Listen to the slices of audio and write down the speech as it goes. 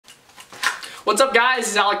What's up guys,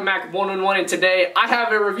 it's Alec Mac 111 and today I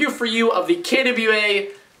have a review for you of the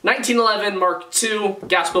KWA 1911 Mark II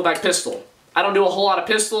Gas-Blowback pistol. I don't do a whole lot of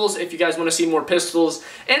pistols. If you guys want to see more pistols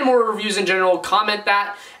and more reviews in general, comment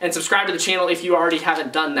that and subscribe to the channel if you already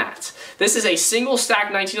haven't done that. This is a single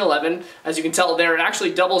stack 1911. As you can tell there, it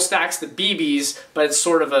actually double stacks the BBs, but it's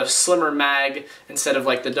sort of a slimmer mag instead of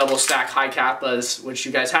like the double stack high kappas, which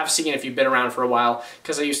you guys have seen if you've been around for a while,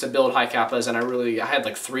 because I used to build high kappas and I had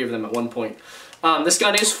like 3 of them at one point. This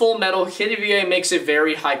gun is full metal. KWA makes a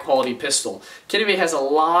very high quality pistol. KWA has a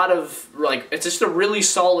lot of, it's just a really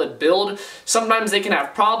solid build. Sometimes they can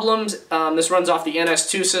have problems. This runs off the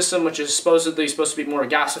NS2 system, which is supposedly supposed to be more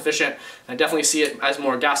gas efficient. I definitely see it as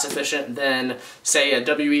more gas efficient than, say, a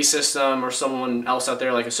WE system or someone else out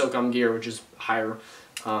there like a SOCOM Gear, which is higher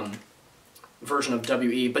version of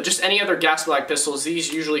WE. But just any other gas-black pistols,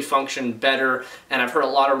 these usually function better, and I've heard a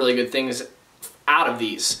lot of really good things out of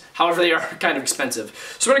these. However, they are kind of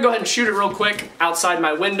expensive. So we're gonna go ahead and shoot it real quick outside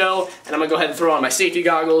my window, and I'm gonna go ahead and throw on my safety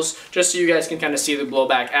goggles just so you guys can kind of see the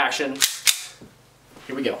blowback action.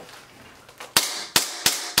 Here we go.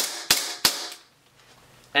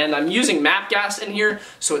 And I'm using MAP gas in here,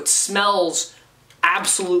 so it smells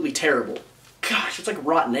absolutely terrible. Gosh, it's like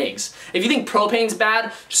rotten eggs. If you think propane's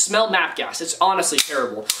bad, just smell MAP gas. It's honestly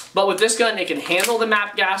terrible. But with this gun, it can handle the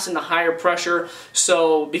MAP gas and the higher pressure.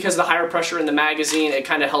 So because of the higher pressure in the magazine, it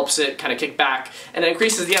kind of helps it kind of kick back. And it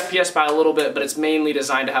increases the FPS by a little bit, but it's mainly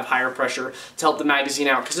designed to have higher pressure to help the magazine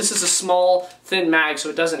out. Because this is a small, thin mag, so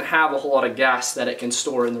it doesn't have a whole lot of gas that it can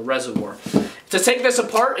store in the reservoir. To take this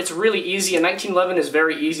apart, it's really easy. A 1911 is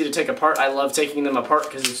very easy to take apart. I love taking them apart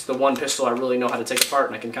because it's the one pistol I really know how to take apart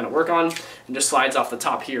and I can kind of work on. And just slides off the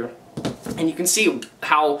top here. And you can see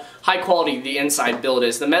how high quality the inside build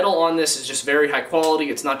is. The metal on this is just very high quality.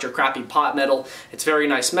 It's not your crappy pot metal. It's very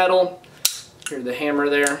nice metal. Here's the hammer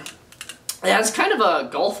there. It has kind of a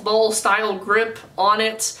golf ball style grip on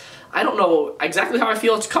it. I don't know exactly how I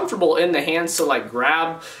feel. It's comfortable in the hands to like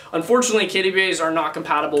grab. Unfortunately, KWAs are not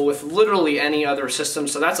compatible with literally any other system,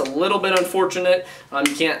 so that's a little bit unfortunate.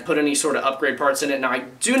 You can't put any sort of upgrade parts in it. Now, I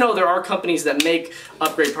do know there are companies that make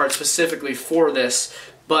upgrade parts specifically for this,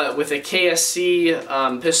 but with a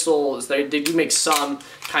KSC pistols, they do make some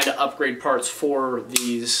kind of upgrade parts for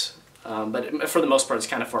these, but for the most part, it's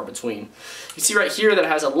kind of far between. You see right here that it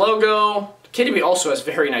has a logo. KWA also has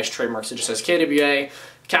very nice trademarks. It just says KWA.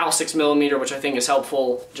 Cal 6mm, which I think is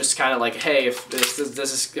helpful, just kind of like, hey, if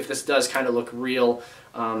this does kind of look real,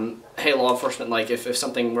 hey, law enforcement, like if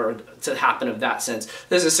something were to happen of that sense.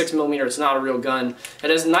 This is 6mm, it's not a real gun.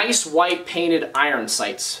 It has nice white painted iron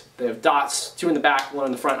sights. They have dots, 2 in the back, 1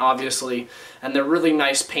 in the front, obviously, and they're really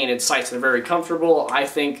nice painted sights. They're very comfortable. I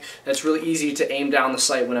think it's really easy to aim down the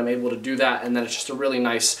sight when I'm able to do that, and then it's just a really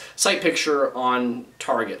nice sight picture on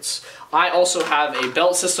targets. I also have a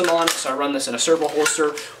belt system on it, so I run this in a servo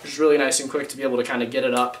holster, which is really nice and quick to be able to kind of get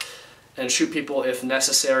it up and shoot people if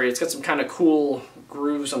necessary. It's got some kind of cool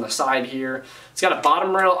grooves on the side here. It's got a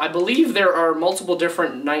bottom rail. I believe there are multiple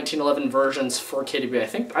different 1911 versions for KWA.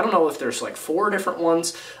 I don't know if there's like 4 different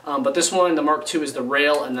ones, but this one, the Mark II, is the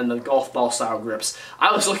rail and then the golf ball style grips.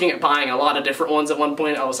 I was looking at buying a lot of different ones at one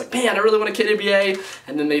point. I was like, man, I really want a KWA,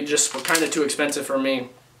 and then they just were kind of too expensive for me.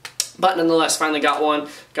 But nonetheless, finally got one,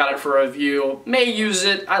 got it for a review. May use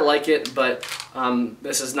it, I like it, but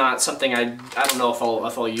this is not something I don't know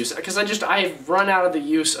if I'll use it, because I've run out of the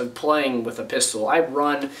use of playing with a pistol. I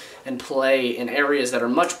run and play in areas that are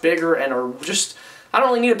much bigger and are just, I don't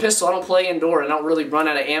really need a pistol. I don't play indoor and I don't really run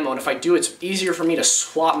out of ammo, and if I do, it's easier for me to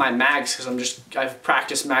swap my mags because I've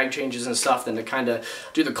practiced mag changes and stuff than to kind of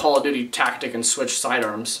do the Call of Duty tactic and switch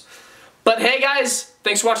sidearms. But hey guys,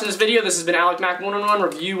 thanks for watching this video. This has been Alec Mac 111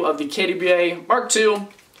 review of the KWA Mark II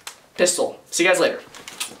pistol. See you guys later.